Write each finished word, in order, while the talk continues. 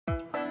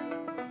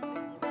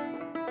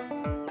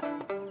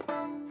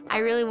I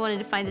really wanted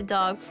to find a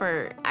dog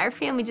for our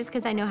family just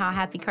because I know how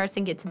happy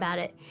Carson gets about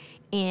it.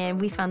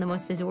 And we found the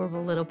most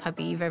adorable little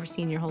puppy you've ever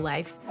seen in your whole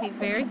life. He's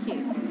very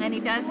cute. And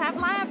he does have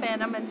lab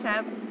in him, and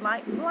Chad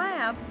likes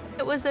lab.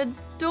 It was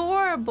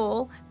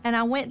adorable, and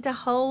I went to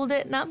hold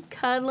it, and I'm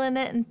cuddling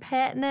it and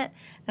petting it,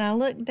 and I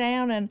looked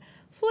down, and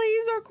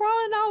fleas are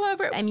crawling all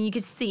over it. I mean, you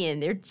could see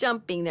them. They're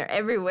jumping. They're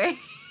everywhere.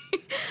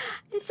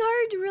 It's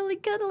hard to really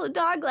cuddle a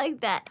dog like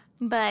that.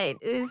 But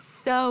it was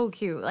so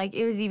cute. Like,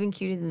 it was even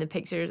cuter than the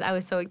pictures. I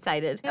was so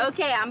excited.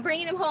 Okay, I'm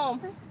bringing him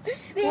home.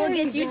 We'll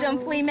get you some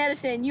flea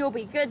medicine. You'll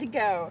be good to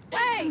go.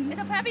 Wait,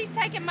 the puppy's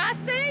taking my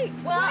seat.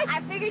 Well,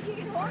 I figured you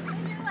could hold him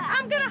in your lap.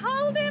 I'm gonna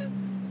hold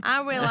him.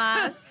 I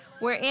realized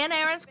we're in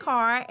Aaron's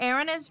car.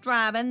 Aaron is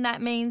driving.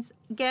 That means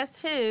guess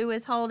who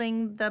is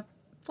holding the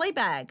flea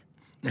bag?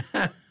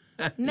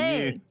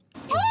 Me.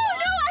 Oh, no,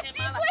 I see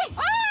flea.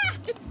 Ah!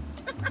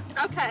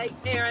 Okay,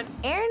 Aaron.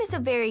 Aaron is a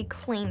very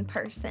clean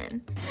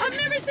person. I've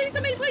never seen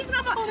so many fleas in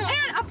my life.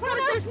 Aaron, I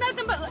promise there's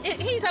nothing but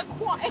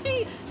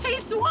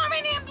he's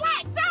swarming in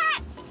black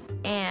dots.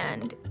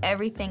 And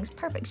everything's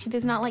perfect. She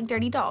does not like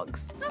dirty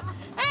dogs.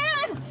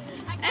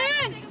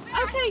 Aaron,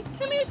 okay,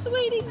 come here,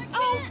 sweetie.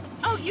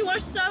 Oh, you are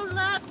so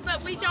loved,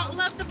 but we don't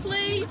love the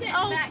fleas.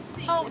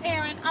 Oh,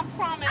 Aaron, I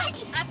promise.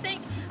 I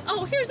think,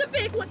 here's a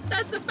big one.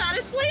 That's the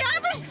fattest flea I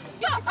ever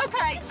saw.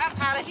 Okay, I'm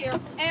out of here.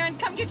 Aaron,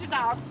 come get your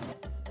dog.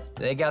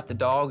 They got the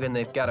dog, and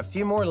they've got a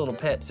few more little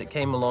pets that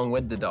came along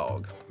with the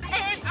dog.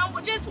 Aaron,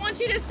 I just want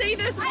you to see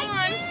this one.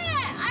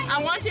 I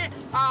want you.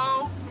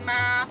 Oh,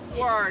 my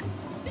word.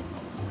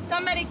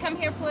 Somebody come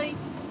here, please.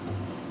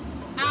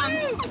 Come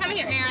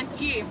here, Aaron.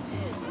 You.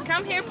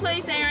 Come here,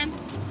 please, Aaron.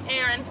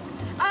 Aaron.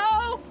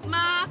 Oh,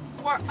 my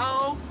word.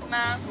 Oh,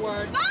 my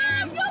word.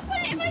 Mom, don't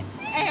put it in my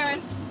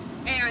seat.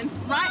 Aaron,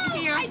 right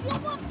here. I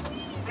don't want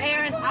fleas.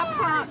 Aaron, I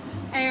promise.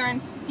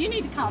 Aaron, you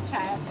need to call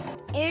Chad.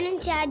 Aaron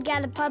and Chad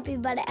got a puppy,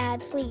 but it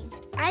had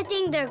fleas. I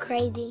think they're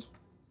crazy.